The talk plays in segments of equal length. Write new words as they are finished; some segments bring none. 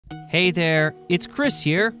Hey there, it's Chris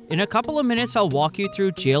here. In a couple of minutes, I'll walk you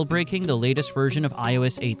through jailbreaking the latest version of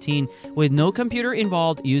iOS 18 with no computer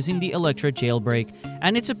involved using the Electra jailbreak,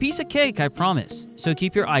 and it's a piece of cake, I promise. So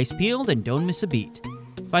keep your eyes peeled and don't miss a beat.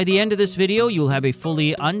 By the end of this video, you'll have a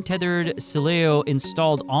fully untethered Sileo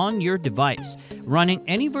installed on your device, running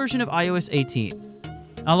any version of iOS 18.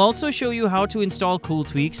 I'll also show you how to install cool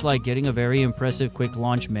tweaks like getting a very impressive quick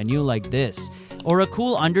launch menu like this, or a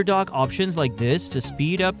cool underdock options like this to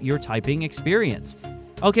speed up your typing experience.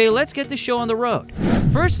 Okay, let's get the show on the road.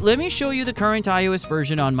 First, let me show you the current iOS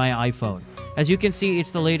version on my iPhone. As you can see,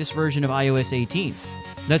 it's the latest version of iOS 18.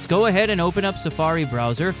 Let's go ahead and open up Safari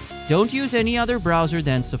browser. Don't use any other browser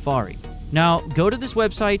than Safari. Now, go to this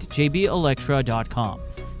website, jbelectra.com.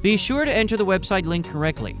 Be sure to enter the website link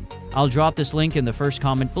correctly. I'll drop this link in the first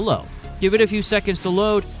comment below. Give it a few seconds to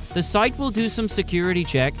load. The site will do some security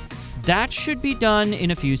check. That should be done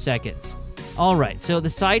in a few seconds. Alright, so the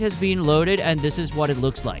site has been loaded and this is what it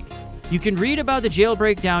looks like. You can read about the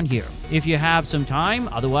jailbreak down here if you have some time.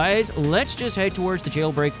 Otherwise, let's just head towards the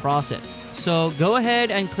jailbreak process. So go ahead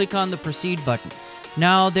and click on the proceed button.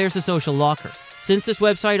 Now there's a social locker. Since this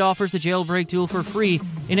website offers the jailbreak tool for free,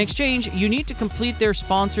 in exchange, you need to complete their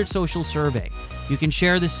sponsored social survey. You can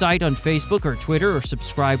share this site on Facebook or Twitter or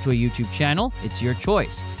subscribe to a YouTube channel. It's your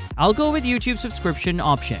choice. I'll go with YouTube subscription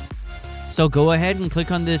option. So go ahead and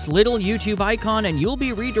click on this little YouTube icon and you'll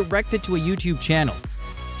be redirected to a YouTube channel.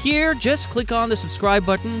 Here, just click on the subscribe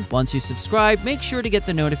button. Once you subscribe, make sure to get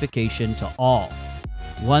the notification to all.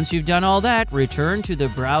 Once you've done all that, return to the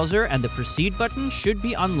browser and the proceed button should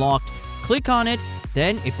be unlocked. Click on it,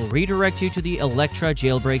 then it will redirect you to the Electra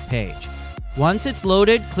jailbreak page. Once it's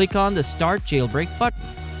loaded, click on the Start Jailbreak button.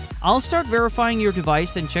 I'll start verifying your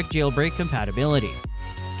device and check jailbreak compatibility.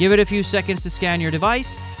 Give it a few seconds to scan your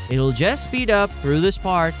device. It'll just speed up through this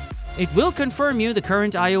part. It will confirm you the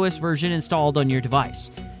current iOS version installed on your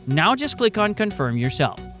device. Now just click on Confirm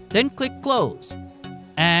yourself. Then click Close.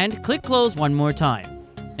 And click Close one more time.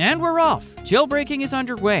 And we're off. Jailbreaking is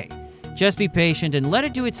underway. Just be patient and let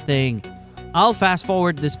it do its thing. I'll fast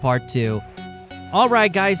forward this part too.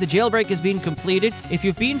 Alright guys, the jailbreak has been completed. If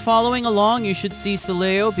you've been following along, you should see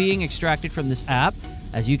Sileo being extracted from this app.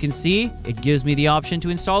 As you can see, it gives me the option to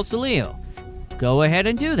install Sileo. Go ahead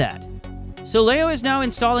and do that. Sileo is now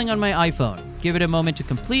installing on my iPhone. Give it a moment to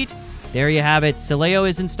complete. There you have it. Sileo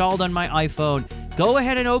is installed on my iPhone. Go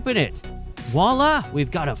ahead and open it. Voila!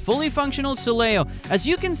 We've got a fully functional Sileo. As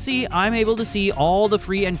you can see, I'm able to see all the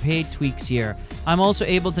free and paid tweaks here. I'm also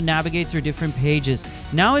able to navigate through different pages.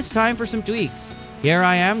 Now it's time for some tweaks. Here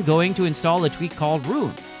I am going to install a tweak called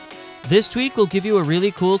Rune. This tweak will give you a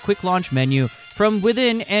really cool quick launch menu from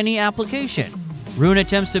within any application. Rune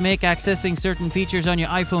attempts to make accessing certain features on your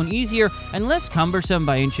iPhone easier and less cumbersome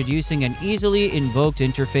by introducing an easily invoked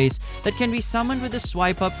interface that can be summoned with a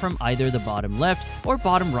swipe up from either the bottom left or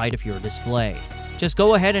bottom right of your display. Just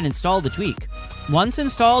go ahead and install the tweak. Once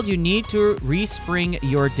installed, you need to respring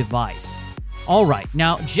your device. Alright,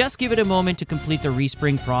 now just give it a moment to complete the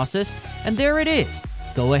respring process, and there it is.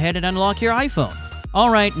 Go ahead and unlock your iPhone.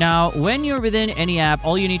 Alright, now when you're within any app,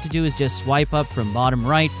 all you need to do is just swipe up from bottom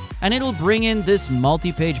right, and it'll bring in this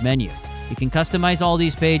multi-page menu. You can customize all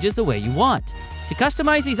these pages the way you want. To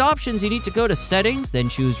customize these options, you need to go to Settings, then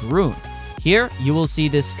choose Rune. Here, you will see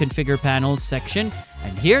this Configure Panel section,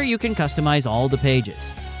 and here you can customize all the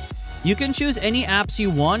pages. You can choose any apps you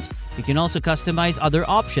want. You can also customize other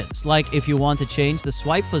options, like if you want to change the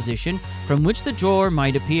swipe position from which the drawer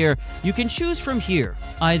might appear, you can choose from here,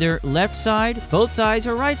 either left side, both sides,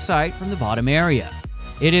 or right side from the bottom area.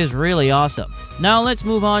 It is really awesome. Now let's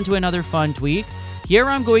move on to another fun tweak. Here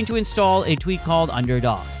I'm going to install a tweak called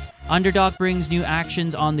Underdock. Underdock brings new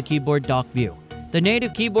actions on the keyboard dock view. The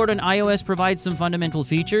native keyboard on iOS provides some fundamental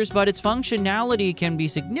features, but its functionality can be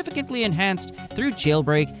significantly enhanced through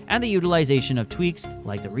jailbreak and the utilization of tweaks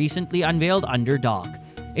like the recently unveiled Underdock.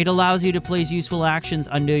 It allows you to place useful actions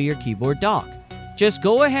under your keyboard dock. Just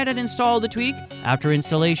go ahead and install the tweak. After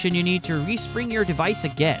installation, you need to respring your device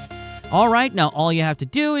again. Alright, now all you have to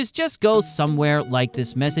do is just go somewhere like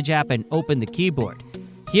this message app and open the keyboard.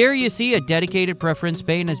 Here you see a dedicated preference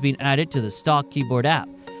pane has been added to the stock keyboard app.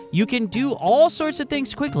 You can do all sorts of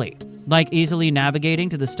things quickly, like easily navigating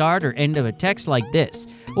to the start or end of a text like this,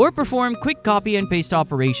 or perform quick copy and paste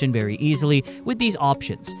operation very easily with these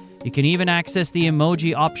options. You can even access the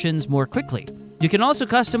emoji options more quickly. You can also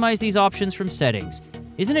customize these options from settings.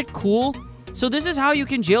 Isn't it cool? So this is how you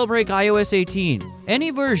can jailbreak iOS 18, any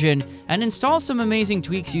version, and install some amazing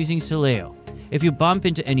tweaks using Sileo. If you bump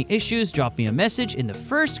into any issues, drop me a message in the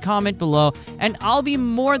first comment below, and I'll be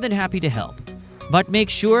more than happy to help. But make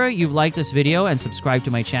sure you've liked this video and subscribe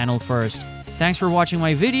to my channel first. Thanks for watching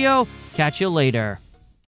my video. Catch you later.